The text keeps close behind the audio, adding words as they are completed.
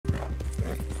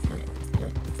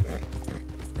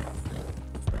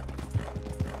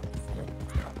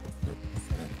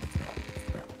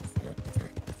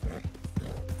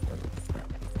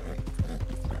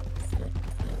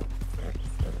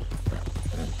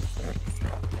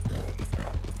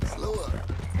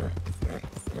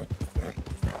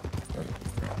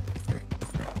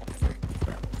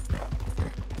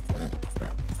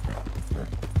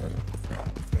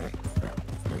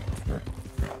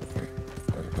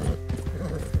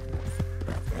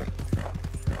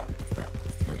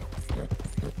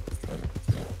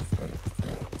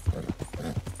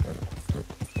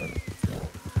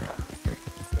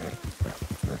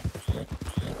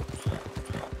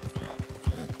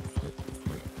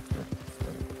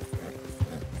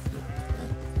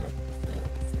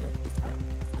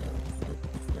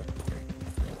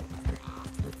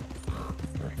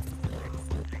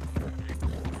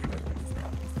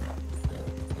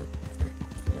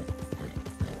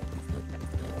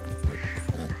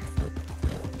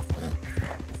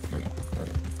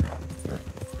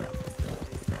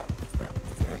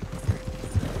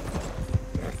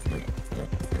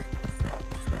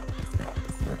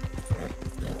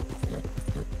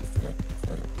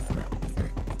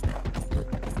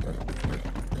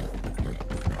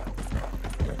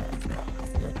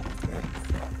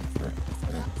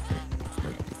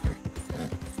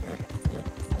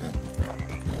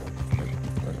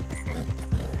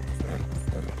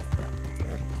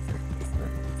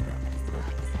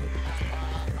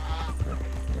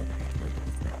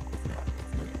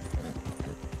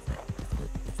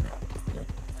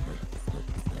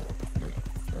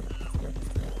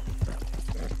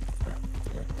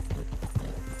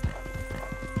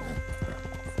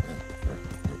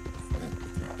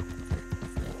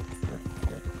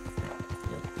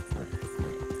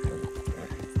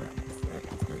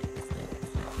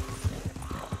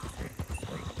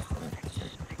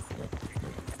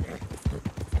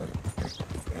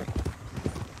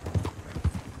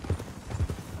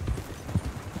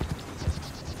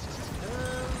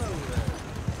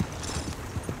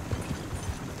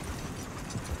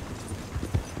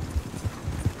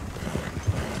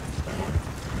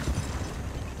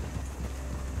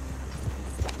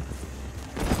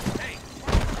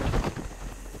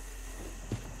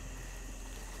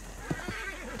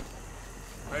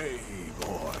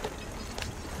boy.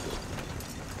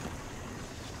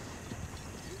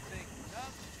 You think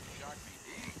nothing can shock me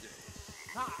these days.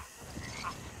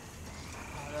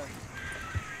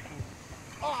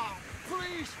 Ah,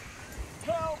 please,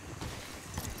 help!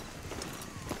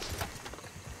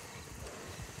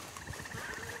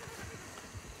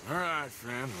 All right,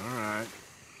 friend, all right.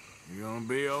 You're gonna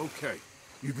be okay.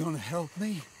 You gonna help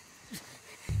me?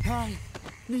 I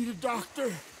need a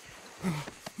doctor.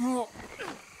 Oh.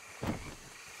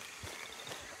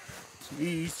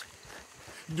 Please,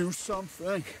 do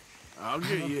something. I'll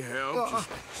get you help. Just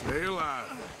stay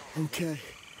alive. Okay.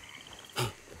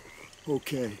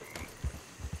 Okay.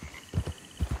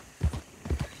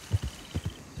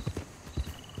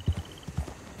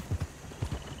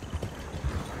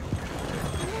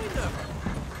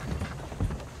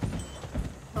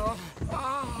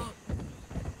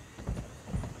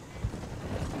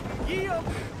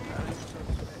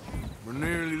 We're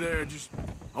nearly there. Just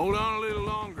hold on a little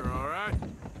longer, all right?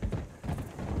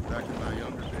 Back in my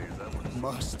younger days, I was...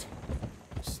 Must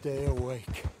stay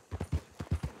awake.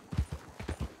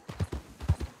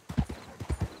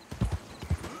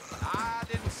 I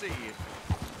didn't see you.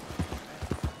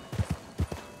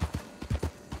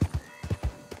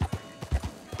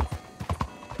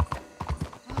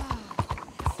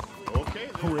 Okay,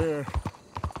 then.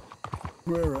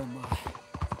 Where am I?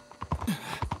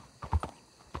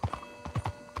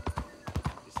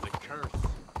 It's the curse.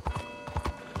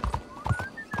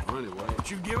 Well, anyway, don't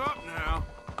you give up now.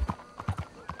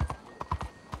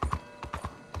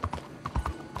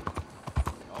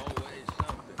 Always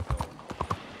something, though.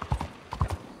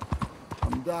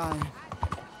 I'm dying.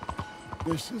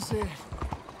 This is it.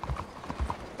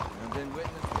 I've been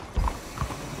witness.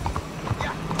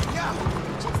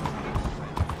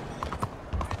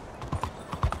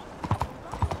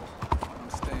 I'm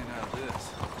staying out of this.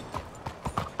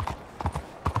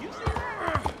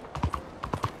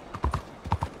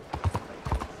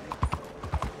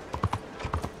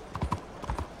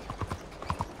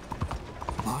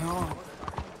 My arm.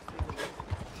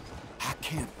 I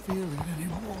can't feel it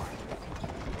anymore.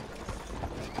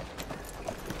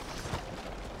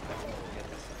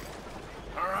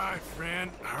 All right,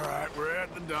 friend. All right, we're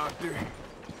at the doctor.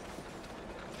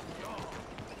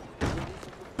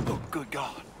 Oh, good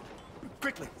God.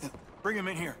 Quickly, bring him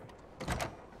in here.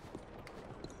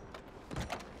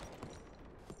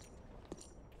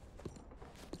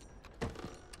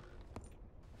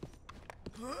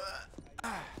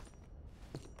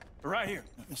 Right here.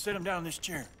 Sit him down in this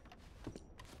chair.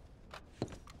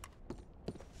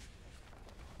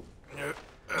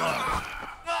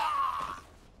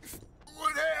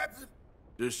 What happened?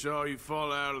 Just saw you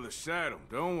fall out of the saddle.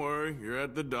 Don't worry, you're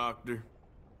at the doctor.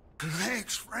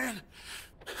 Thanks, friend.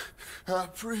 I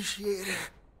appreciate it.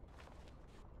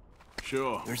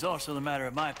 Sure. There's also the matter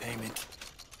of my payment.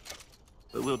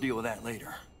 But we'll deal with that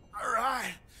later. All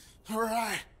right. All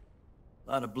right.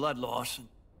 A lot of blood loss, and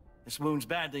this wound's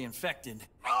badly infected.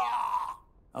 Ah!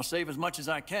 I'll save as much as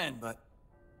I can, but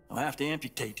I'll have to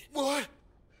amputate. What?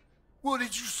 What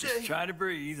did you say? Just try to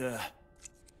breathe.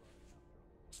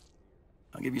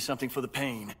 I'll give you something for the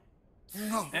pain.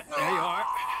 No. There you are.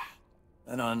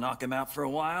 That'll knock him out for a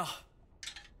while.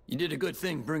 You did a good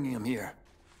thing bringing him here.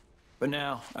 But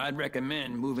now, I'd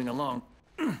recommend moving along.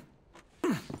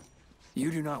 You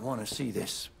do not want to see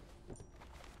this.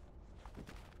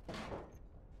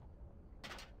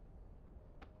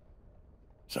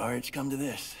 Sorry it's come to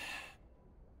this.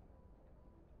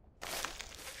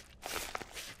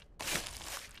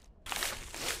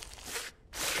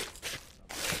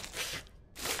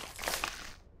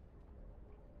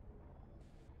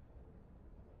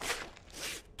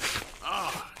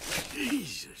 Ah,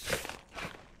 Jesus.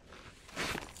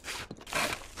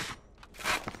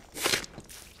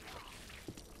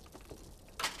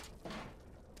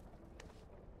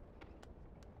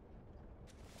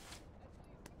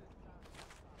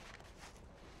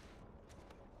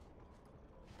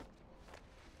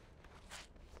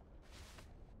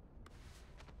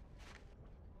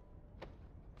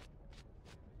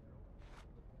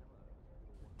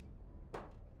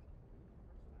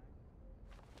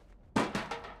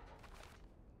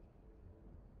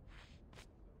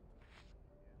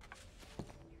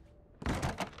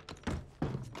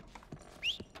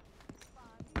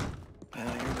 You're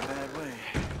in a bad way.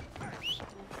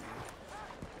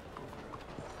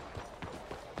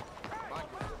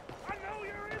 I know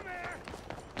you're in there.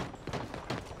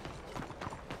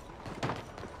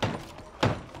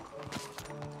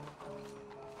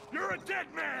 You're a dead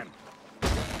man.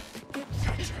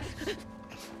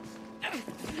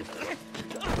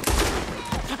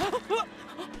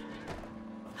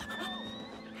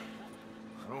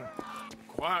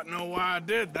 quite know why I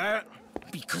did that.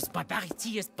 Because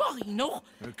barbarity is boring, no?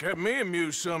 It kept me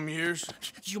amused some years.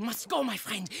 You must go, my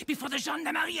friend, before the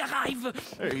gendarmerie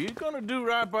arrive. Hey, you gonna do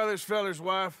right by this feller's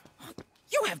wife?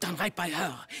 You have done right by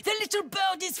her. The little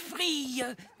bird is free.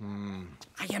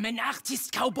 I am an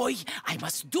artist, cowboy. I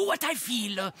must do what I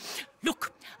feel.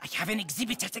 Look, I have an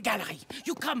exhibit at the gallery.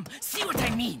 You come, see what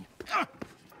I mean.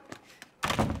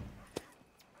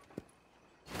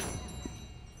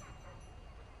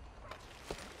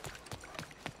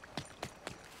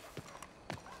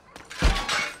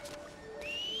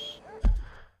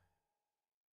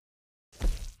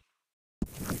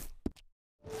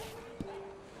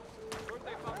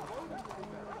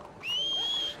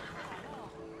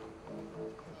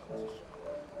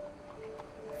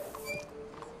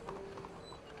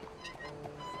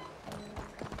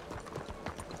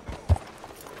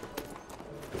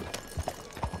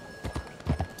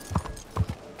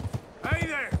 Hey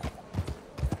there!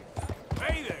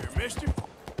 Hey there, mister.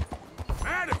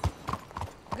 Madam!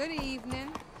 Good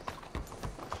evening.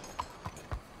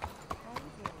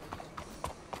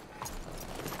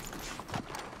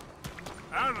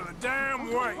 Out of the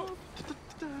damn way!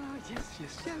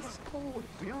 Yes. Oh,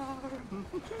 yeah.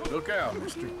 Look out,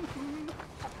 mister.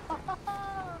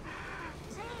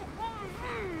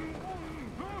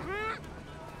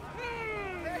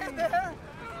 There!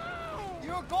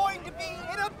 You're going to be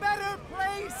in a better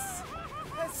place!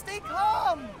 Stay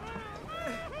calm!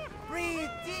 Breathe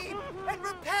deep and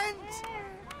repent!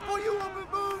 For you will be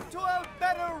moved to a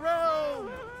better realm!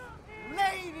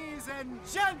 Ladies and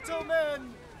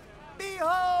gentlemen,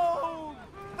 behold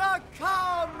the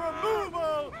calm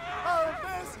removal of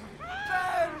this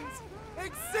man's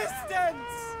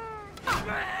existence!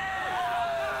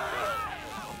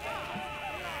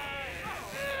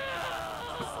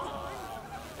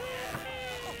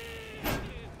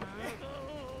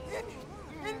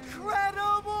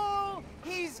 Incredible!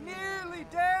 He's nearly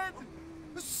dead!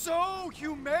 So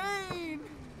humane!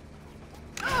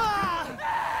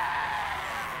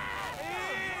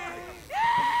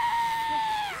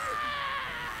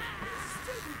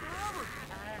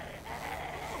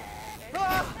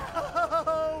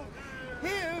 Oh,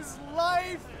 his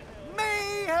life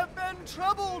may have been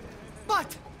troubled,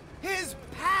 but his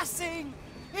passing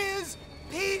is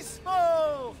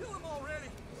peaceful! Kill him already!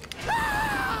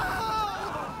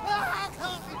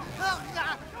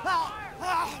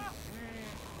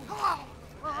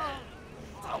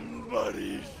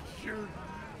 Somebody shoot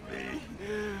me,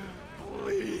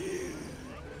 please.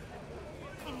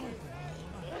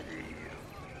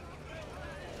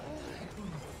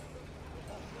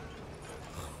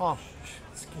 Oh,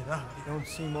 let's get out. You don't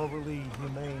seem overly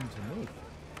humane to me.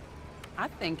 I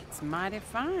think it's mighty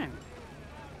fine.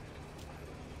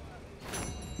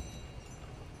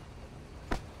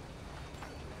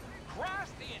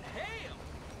 Christ in hell!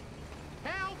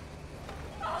 Help!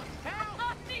 Help!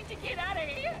 I need to get out of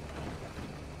here!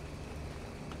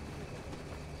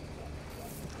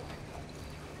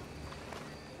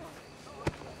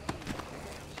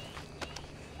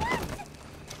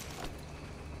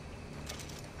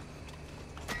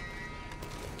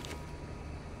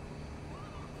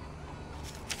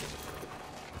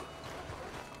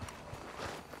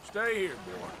 Stay here,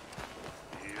 boy.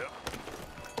 Yep.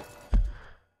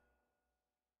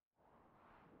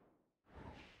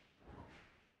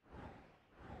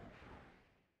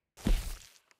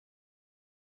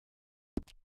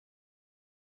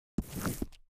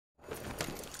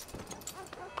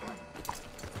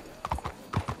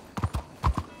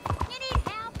 You need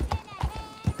help in the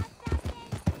head or something?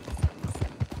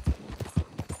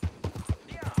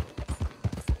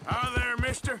 Hi there,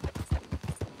 mister.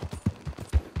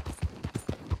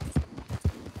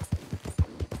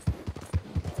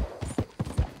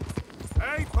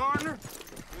 Hey, partner.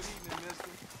 Good evening, mister.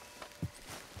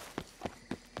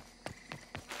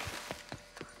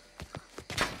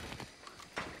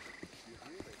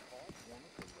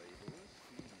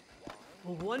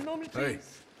 One moment, Hey.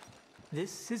 please.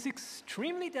 This is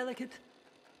extremely delicate.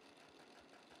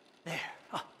 There.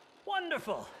 Ah,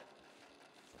 wonderful.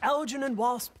 Algernon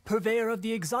Wasp, purveyor of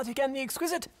the exotic and the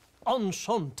exquisite.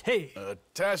 Enchanté.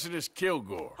 Tacitus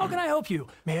Kilgore. How can I help you?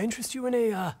 May I interest you in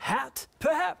a hat,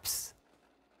 perhaps?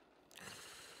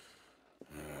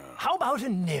 How about a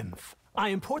nymph? I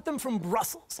import them from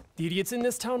Brussels. The idiots in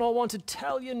this town all want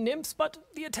Italian nymphs, but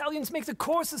the Italians make the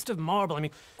coarsest of marble. I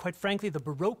mean, quite frankly, the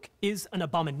Baroque is an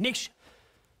abomination.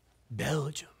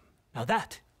 Belgium. Now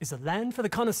that is a land for the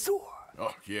connoisseur.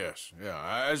 Oh, yes.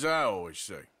 Yeah, as I always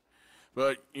say.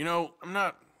 But, you know, I'm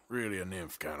not really a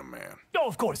nymph kind of man. Oh,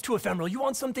 of course, too ephemeral. You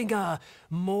want something,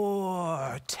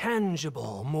 more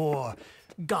tangible, more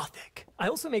Gothic. I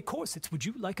also make corsets. Would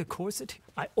you like a corset?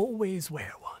 I always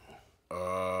wear one.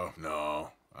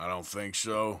 No, I don't think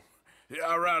so. Yeah,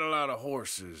 I ride a lot of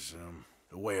horses.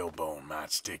 The whalebone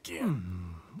might stick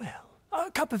in. Well,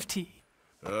 a cup of tea.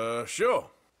 Sure.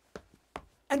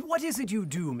 And what is it you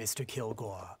do, Mr.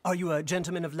 Kilgore? Are you a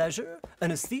gentleman of leisure?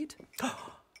 An aesthete?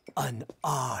 An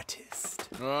artist?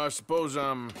 I suppose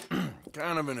I'm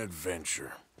kind of an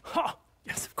adventurer. Ha!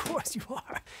 Yes, of course you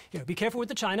are. Here, be careful with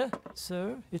the china.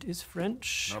 Sir, it is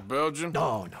French. Not Belgian?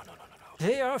 No.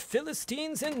 They are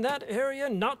Philistines in that area,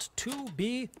 not to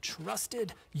be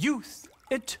trusted. Youth,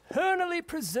 eternally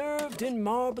preserved in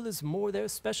marble, is more their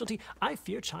specialty. I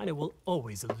fear China will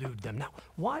always elude them. Now,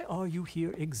 why are you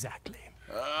here exactly?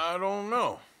 I don't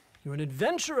know. You're an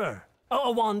adventurer,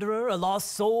 a wanderer, a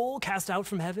lost soul cast out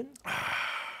from heaven?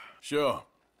 Sure.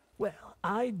 Well,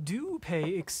 I do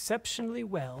pay exceptionally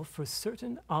well for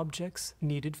certain objects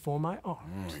needed for my art.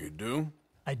 You do?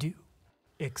 I do.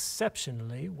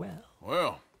 Exceptionally well.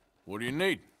 Well, what do you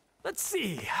need? Let's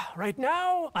see. Right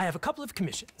now, I have a couple of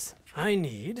commissions. I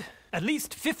need at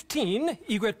least 15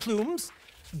 egret plumes.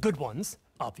 Good ones,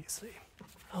 obviously.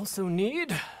 I also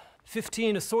need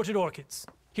 15 assorted orchids.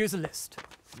 Here's a list.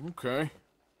 Okay.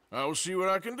 I will see what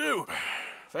I can do.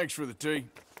 Thanks for the tea.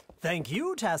 Thank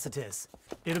you, Tacitus.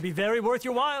 It'll be very worth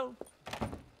your while.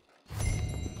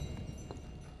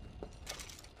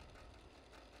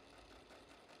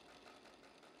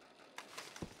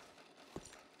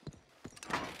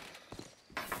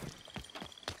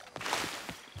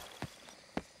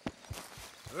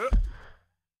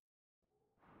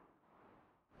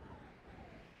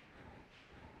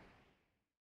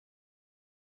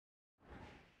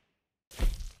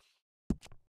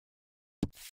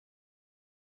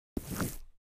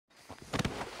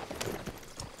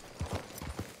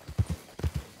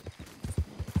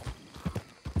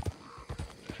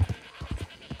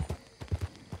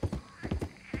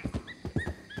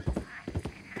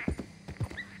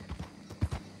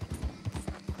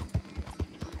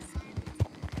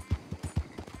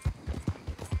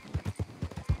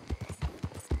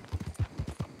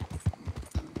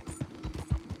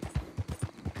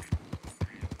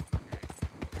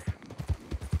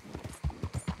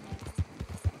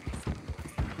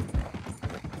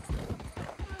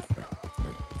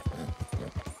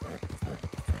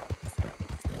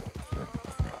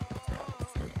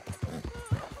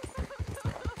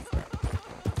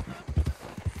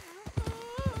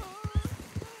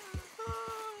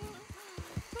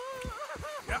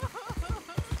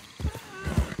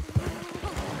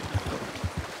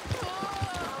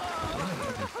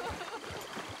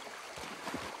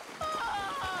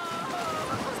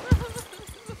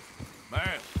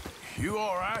 You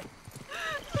all right?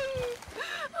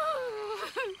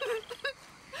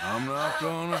 I'm not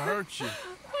gonna hurt you.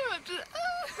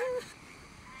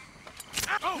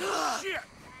 Oh, shit!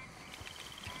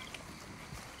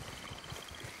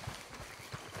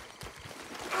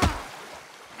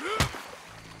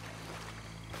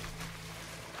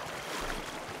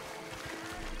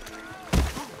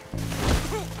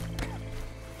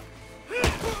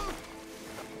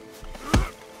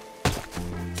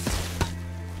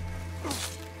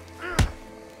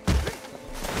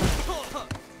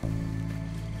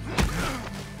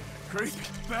 Crazy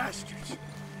bastards.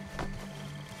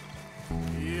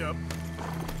 Yep.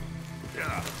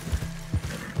 Yeah.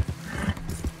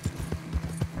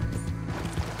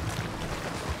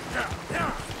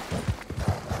 Yeah.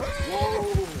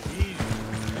 Whoa. Easy.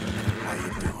 How you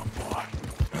doing, boy?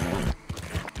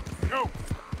 Go.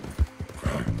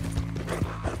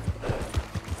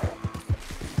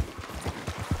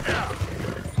 Yeah.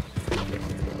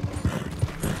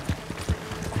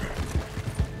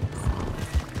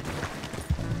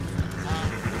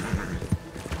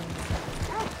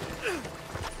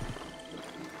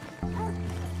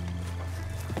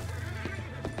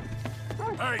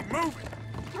 Hey, move it!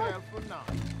 Careful now.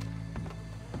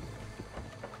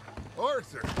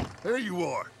 Arthur, there you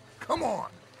are. Come on.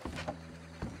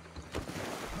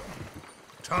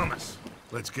 Thomas,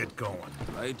 let's get going.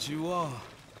 Right you are.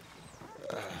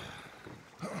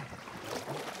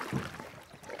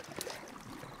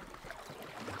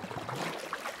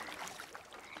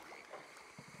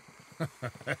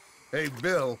 Hey,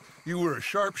 Bill, you were a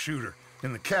sharpshooter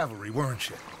in the cavalry, weren't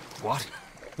you? What?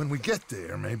 When we get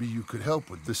there, maybe you could help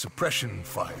with the suppression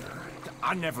fire.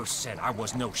 I never said I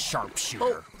was no sharpshooter.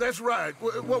 Oh, that's right.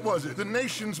 What was it? The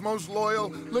nation's most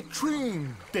loyal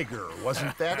latrine digger,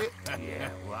 wasn't that it? Yeah,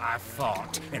 well, I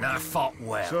fought, and I fought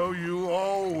well. So you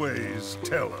always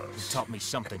tell us. Taught me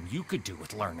something you could do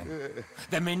with learning.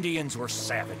 Them Indians were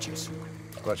savages.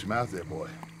 Watch your mouth there, boy.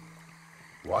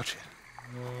 Watch it.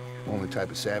 Only type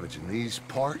of savage in these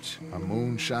parts are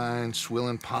moonshine,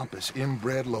 swilling, pompous,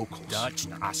 inbred locals. Dutch,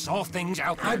 I saw things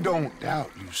out there. I don't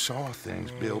doubt you saw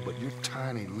things, Bill, but your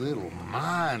tiny little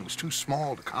mind was too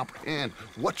small to comprehend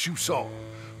what you saw.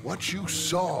 What you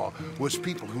saw was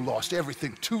people who lost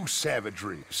everything to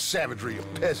savagery. Savagery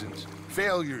of peasants.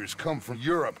 Failures come from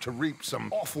Europe to reap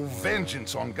some awful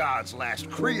vengeance on God's last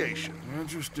creation.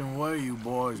 Interesting way you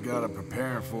boys gotta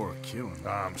prepare for a killing.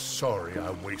 I'm sorry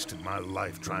I wasted my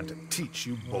life trying to teach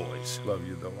you boys. Love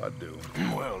you though, I do.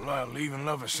 Well, leaving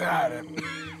love aside,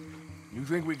 you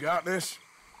think we got this?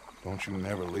 Don't you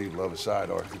never leave love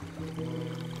aside, Arthur.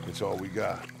 It's all we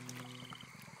got.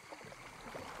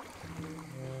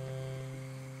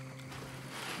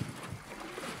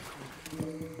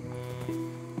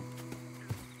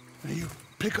 Now you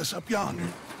pick us up yonder.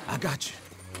 I got you.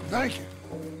 Thank you.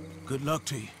 Good luck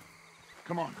to you.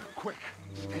 Come on, quick.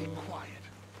 Stay quiet.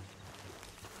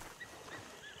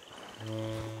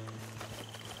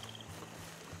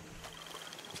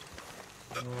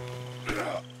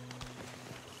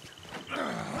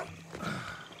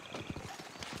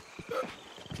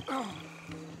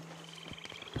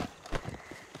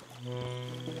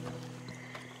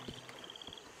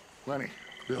 Lenny,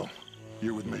 Bill,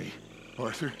 you're with me.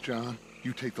 Arthur, John,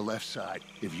 you take the left side.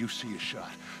 If you see a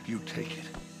shot, you take it.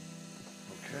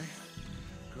 Okay?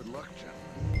 Good luck,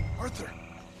 Jim. Arthur,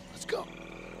 let's go.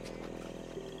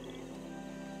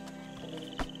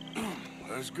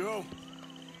 Let's go.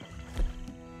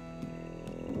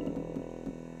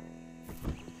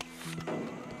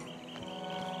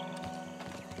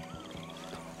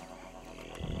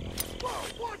 Whoa,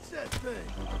 what's that thing?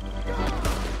 God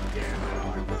damn it,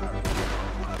 Arthur!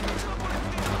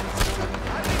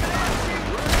 I didn't even ask you!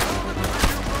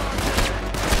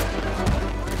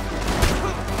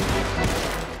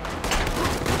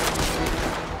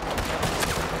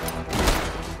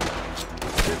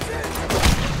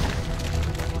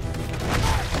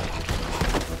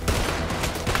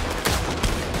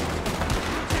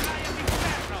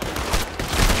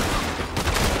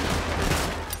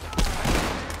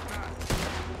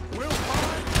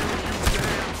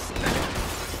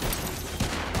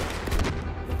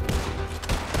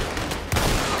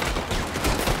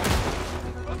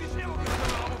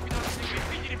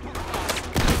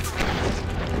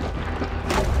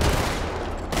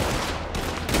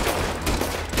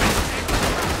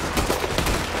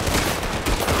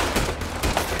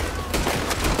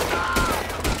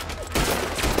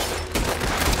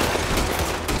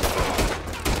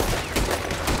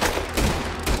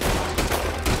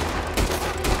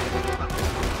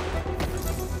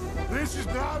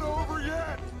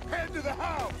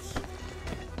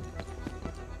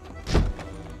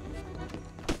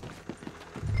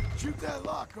 Shoot that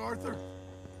lock, Arthur.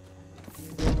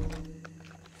 Good.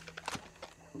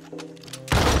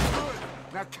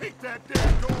 Now kick that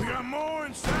damn door. We got more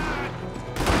inside.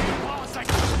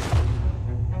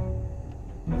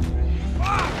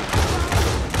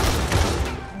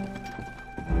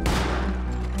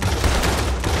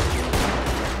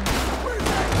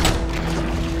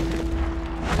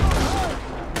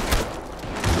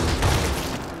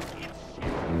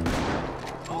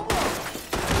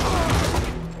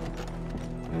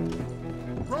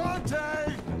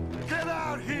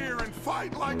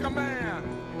 Fight like a man!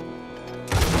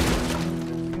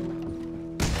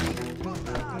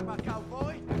 Posta l'arma,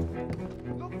 cowboy!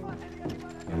 Non fatevi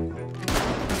arrivare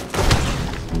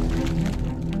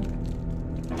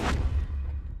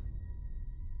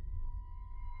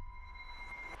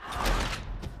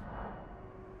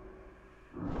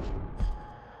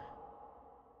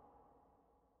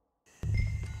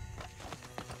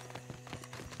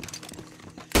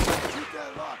Shoot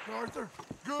that lock, Arthur.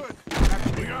 Good.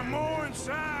 We got more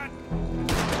inside.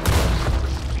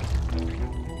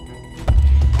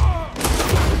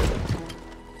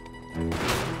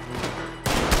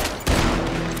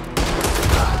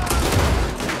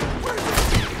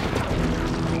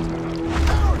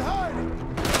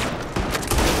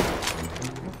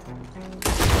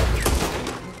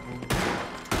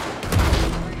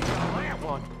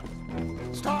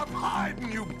 Stop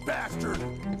hiding, you bastard!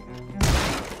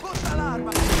 Posta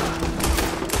l'arma!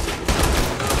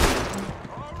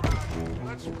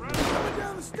 Let's run. Coming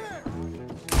down the stairs!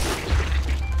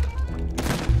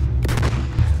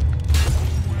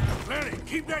 Lenny,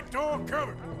 keep that door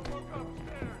covered.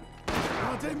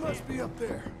 Oh, they must be up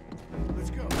there.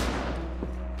 Let's go.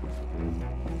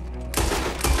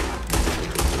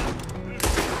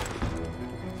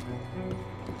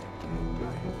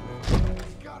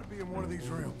 It's gotta be in one of these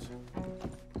rooms.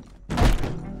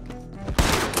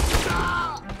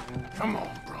 Come on,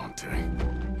 Bronte.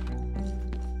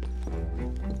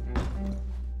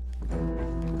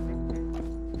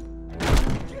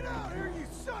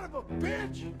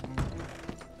 bitch!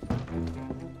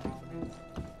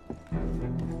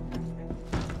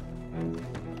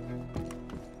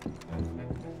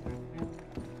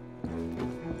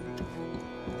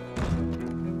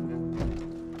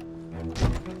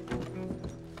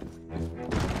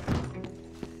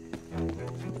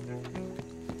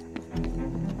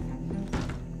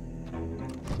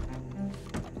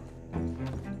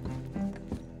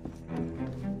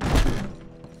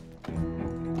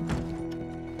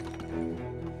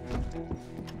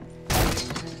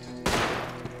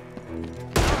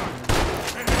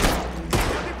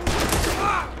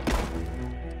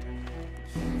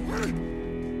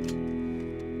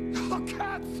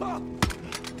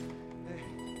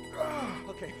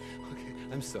 Okay,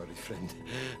 I'm sorry, friend.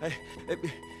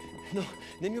 No,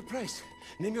 name your price.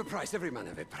 Name your price. Every man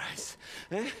have a price.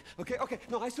 Eh? Okay,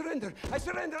 no, I surrender.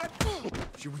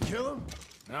 Should we kill him?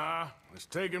 Nah, let's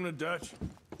take him to Dutch.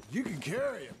 You can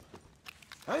carry him.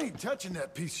 I ain't touching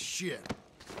that piece of shit.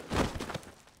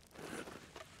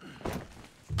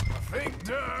 I think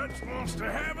Dutch wants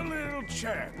to have a little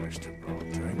chat, Mr.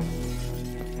 Broadtree.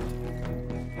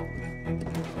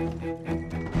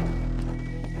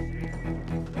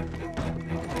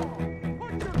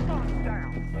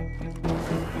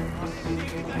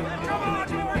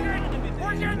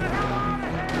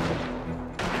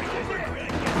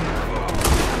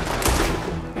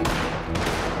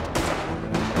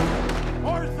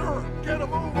 Arthur, get a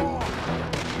move on!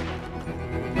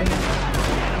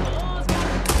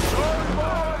 Sorry,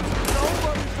 boys,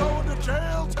 nobody's going to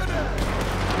jail today!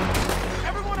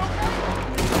 Everyone okay?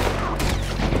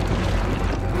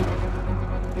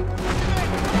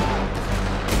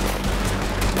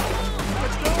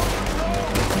 Let's go!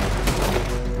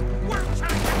 We're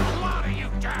taking a lot of you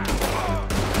down!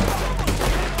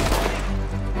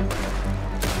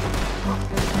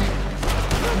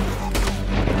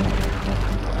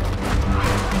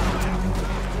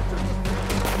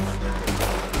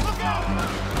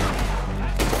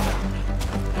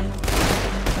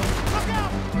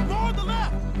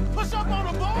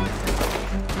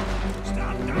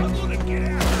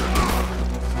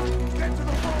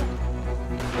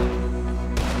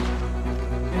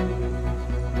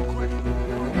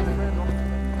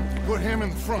 Put him in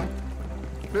the front.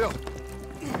 Bill.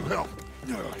 Bill.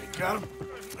 You got him?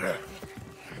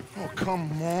 Oh,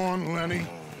 come on, Lenny.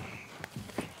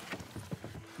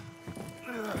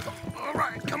 All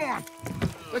right, come on.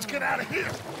 Let's get out of here.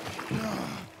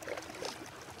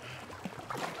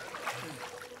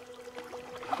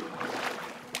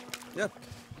 Yep.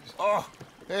 Oh,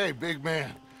 hey, big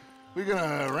man. We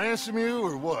gonna ransom you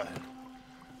or what?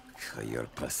 You're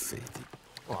pathetic.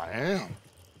 Well, I am.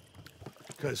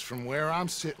 Because from where I'm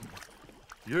sitting,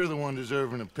 you're the one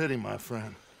deserving of pity, my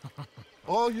friend.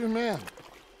 All your men,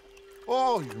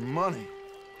 all your money,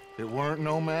 it weren't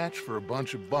no match for a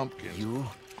bunch of bumpkins. You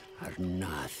are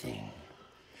nothing.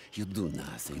 You do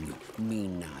nothing. You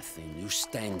mean nothing. You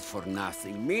stand for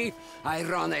nothing. Me, I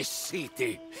run a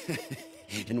city.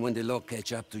 And when the law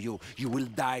catch up to you, you will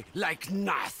die like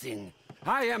nothing.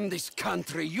 I am this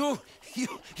country. You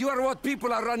are what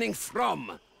people are running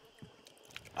from.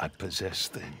 I possess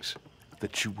things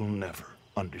that you will never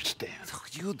understand.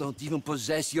 You don't even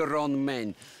possess your own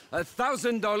men.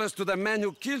 $1,000 to the man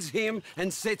who kills him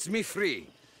and sets me free.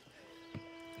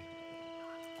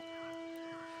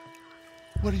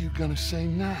 What are you gonna say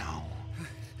now?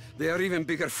 They are even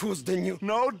bigger fools than you.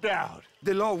 No doubt.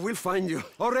 The law will find you.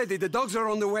 Already, the dogs are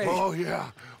on the way. Oh,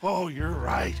 yeah. Oh, you're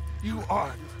right. You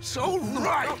are so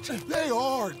right. They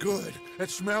are good at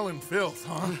smelling filth,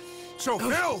 huh? So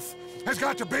filth has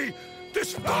got to be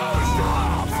disposed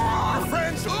of. Your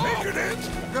friends, the Pinkertons,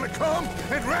 are gonna come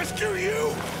and rescue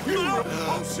you. You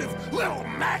repulsive little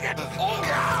maggot.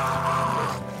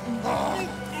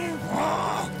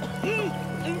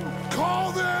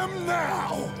 Call them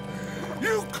now.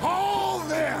 You call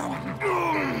them.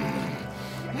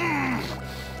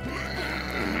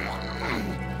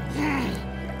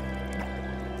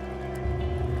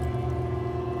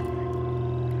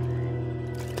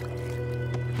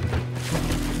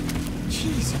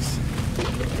 Jesus.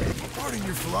 Part of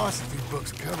your philosophy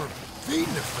books cover feeding a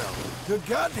fella to a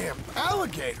goddamn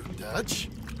alligator, Dutch.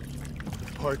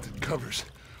 The part that covers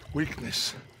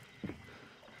weakness.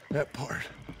 That part.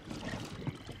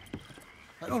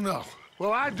 I don't know.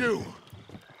 Well, I do.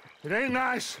 It ain't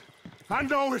nice. I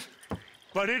know it.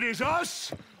 But it is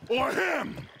us or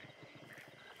him.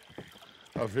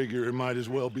 I figure it might as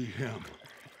well be him.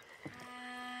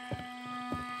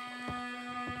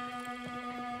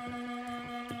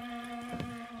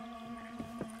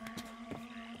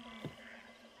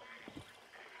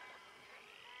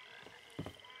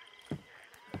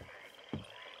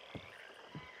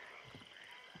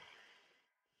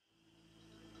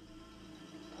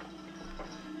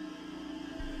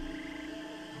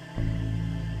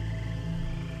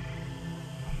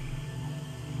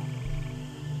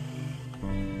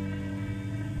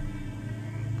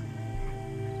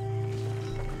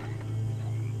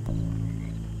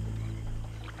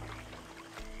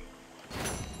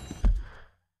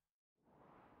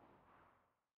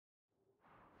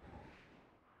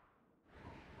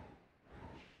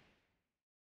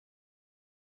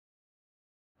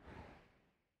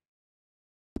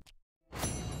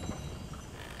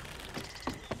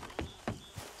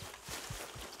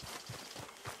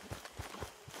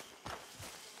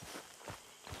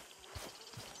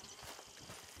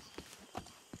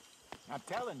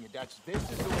 telling you, Dutch, this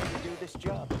is the way to do this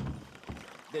job.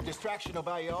 The distraction will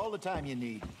buy you all the time you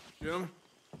need. Jim?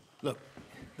 Look,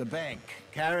 the bank,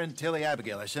 Karen, Tilly,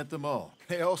 Abigail, I sent them all.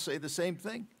 They all say the same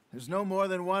thing. There's no more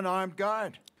than one armed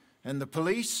guard. And the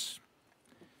police?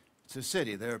 It's a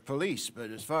city, there are police, but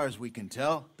as far as we can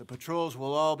tell, the patrols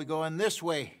will all be going this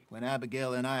way when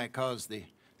Abigail and I cause the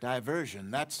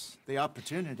diversion. That's the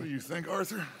opportunity. What do you think,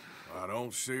 Arthur? I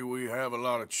don't see we have a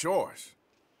lot of choice.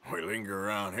 We linger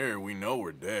around here, we know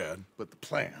we're dead. But the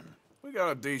plan? We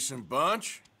got a decent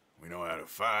bunch. We know how to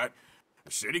fight.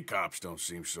 The city cops don't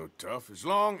seem so tough as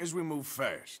long as we move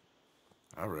fast.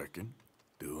 I reckon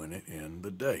doing it in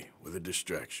the day with a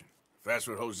distraction. If that's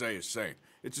what Jose is saying,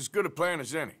 it's as good a plan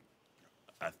as any.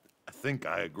 I think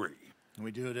I agree.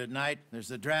 We do it at night. There's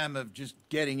the drama of just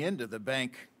getting into the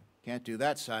bank. Can't do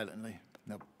that silently.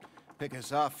 They'll pick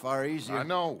us off far easier. I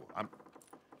know.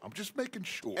 I'm just making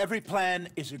sure. Every plan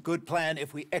is a good plan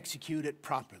if we execute it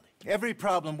properly. Every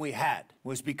problem we had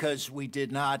was because we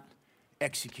did not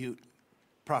execute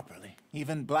properly.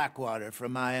 Even Blackwater,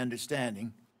 from my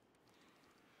understanding.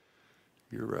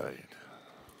 You're right.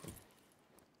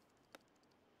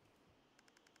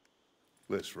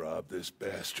 Let's rob this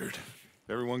bastard.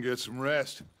 Everyone get some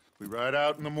rest. We ride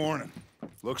out in the morning.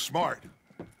 Look smart.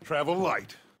 Travel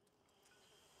light.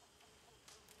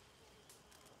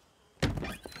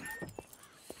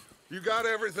 You got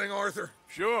everything, Arthur?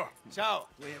 Sure. So,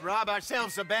 we rob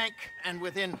ourselves a bank, and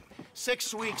within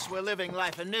 6 weeks we're living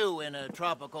life anew in a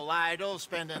tropical idyll,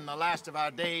 spending the last of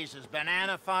our days as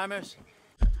banana farmers.